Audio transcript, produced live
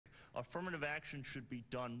Affirmative action should be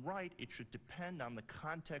done right. It should depend on the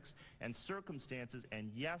context and circumstances,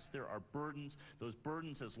 and yes, there are burdens. Those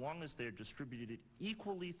burdens, as long as they're distributed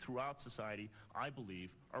equally throughout society, I believe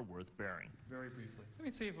are worth bearing. Very briefly. Let me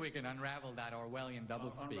see if we can unravel that Orwellian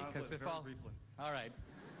doublespeak. Unravel it very briefly. All right.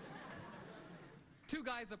 Two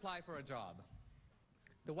guys apply for a job.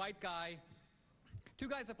 Two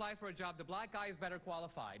guys apply for a job. The black guy is better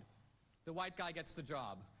qualified. The white guy gets the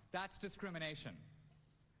job. That's discrimination.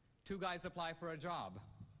 Two guys apply for a job.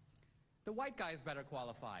 The white guy is better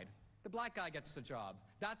qualified. The black guy gets the job.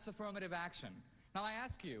 That's affirmative action. Now I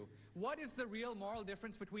ask you, what is the real moral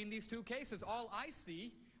difference between these two cases? All I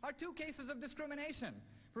see are two cases of discrimination.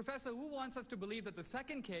 Professor Wu wants us to believe that the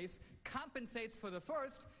second case compensates for the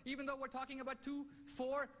first, even though we're talking about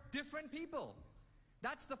four different people.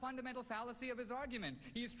 That's the fundamental fallacy of his argument.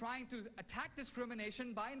 He's trying to attack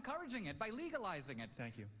discrimination by encouraging it, by legalizing it.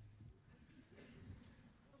 Thank you.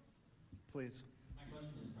 Please. My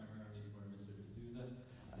question is primarily for Mr. D'Souza.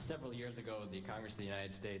 Several years ago, the Congress of the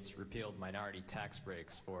United States repealed minority tax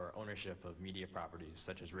breaks for ownership of media properties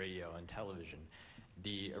such as radio and television.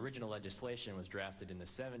 The original legislation was drafted in the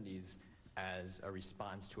 70s as a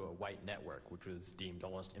response to a white network, which was deemed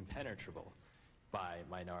almost impenetrable by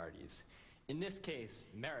minorities. In this case,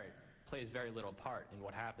 merit plays very little part in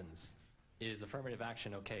what happens. Is affirmative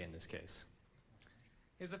action okay in this case?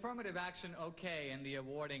 Is affirmative action okay in the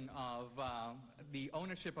awarding of the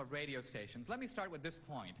ownership of radio stations? Let me start with this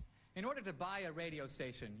point. In order to buy a radio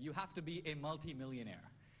station, you have to be a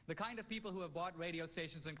multimillionaire. The kind of people who have bought radio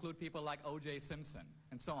stations include people like O.J. Simpson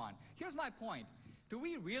and so on. Here's my point. Do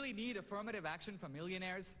we really need affirmative action for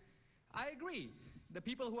millionaires? I agree. The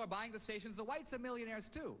people who are buying the stations, the whites are millionaires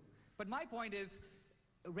too. But my point is,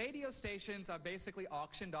 radio stations are basically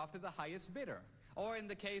auctioned off to the highest bidder, or in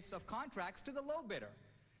the case of contracts, to the low bidder.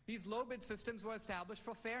 These low bid systems were established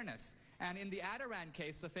for fairness. And in the Adirond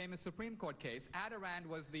case, the famous Supreme Court case, Adirond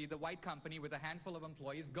was the white company with a handful of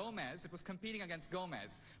employees. Gomez, it was competing against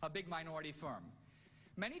Gomez, a big minority firm.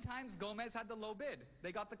 Many times Gomez had the low bid.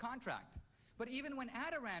 They got the contract. But even when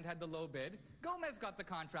Adirond had the low bid, Gomez got the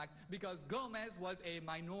contract because Gomez was a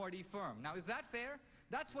minority firm. Now, is that fair?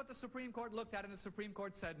 That's what the Supreme Court looked at, and the Supreme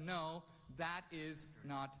Court said, no, that is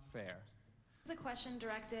not fair. It's a question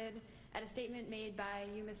directed at a statement made by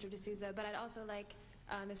you, Mr. D'Souza, but I'd also like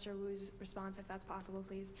Mr. Wu's response, if that's possible,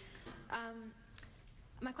 please.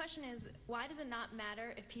 My question is, why does it not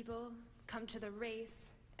matter if people come to the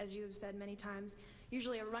race, as you have said many times,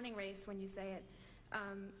 usually a running race when you say it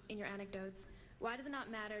in your anecdotes? Why does it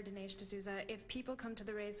not matter, Dinesh D'Souza, if people come to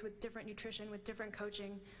the race with different nutrition, with different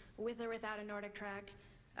coaching, with or without a Nordic track,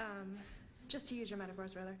 just to use your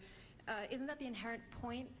metaphors, rather? Isn't that the inherent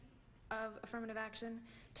point of affirmative action,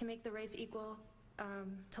 to make the race equal,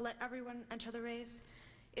 to let everyone enter the race?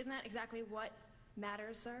 Isn't that exactly what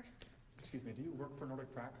matters, sir? Excuse me, do you work for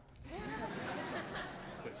Nordic Track?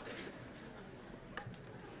 Please.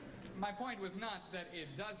 My point was not that it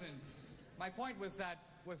doesn't. My point was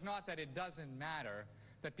not that it doesn't matter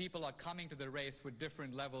that people are coming to the race with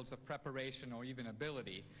different levels of preparation or even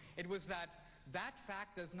ability. It was that that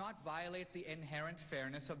fact does not violate the inherent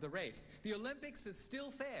fairness of the race. The Olympics is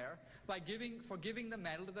still fair by giving the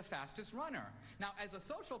medal to the fastest runner. Now, as a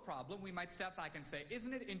social problem, we might step back and say,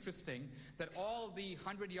 isn't it interesting that all the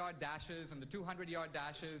 100-yard dashes and the 200-yard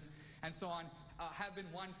dashes and so on have been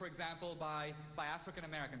won, for example, by African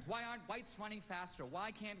Americans? Why aren't whites running faster?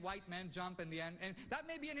 Why can't white men jump in the end? And that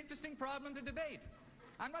may be an interesting problem to debate.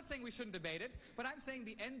 I'm not saying we shouldn't debate it, but I'm saying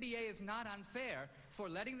the NBA is not unfair for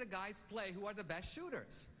letting the guys play who are the best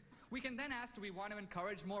shooters. We can then ask, do we want to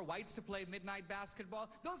encourage more whites to play midnight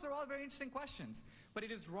basketball? Those are all very interesting questions. But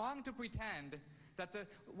it is wrong to pretend that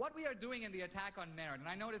what we are doing in the attack on merit, and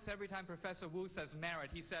I notice every time Professor Wu says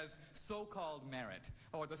merit, he says so-called merit,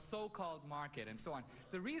 or the so-called market, and so on.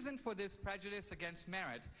 The reason for this prejudice against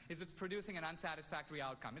merit is it's producing an unsatisfactory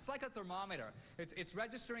outcome. It's like a thermometer. It's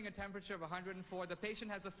registering a temperature of 104. The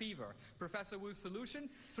patient has a fever. Professor Wu's solution,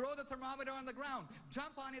 throw the thermometer on the ground.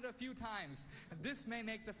 Jump on it a few times. This may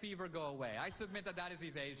make the fever go away. I submit that that is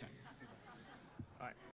evasion. All right.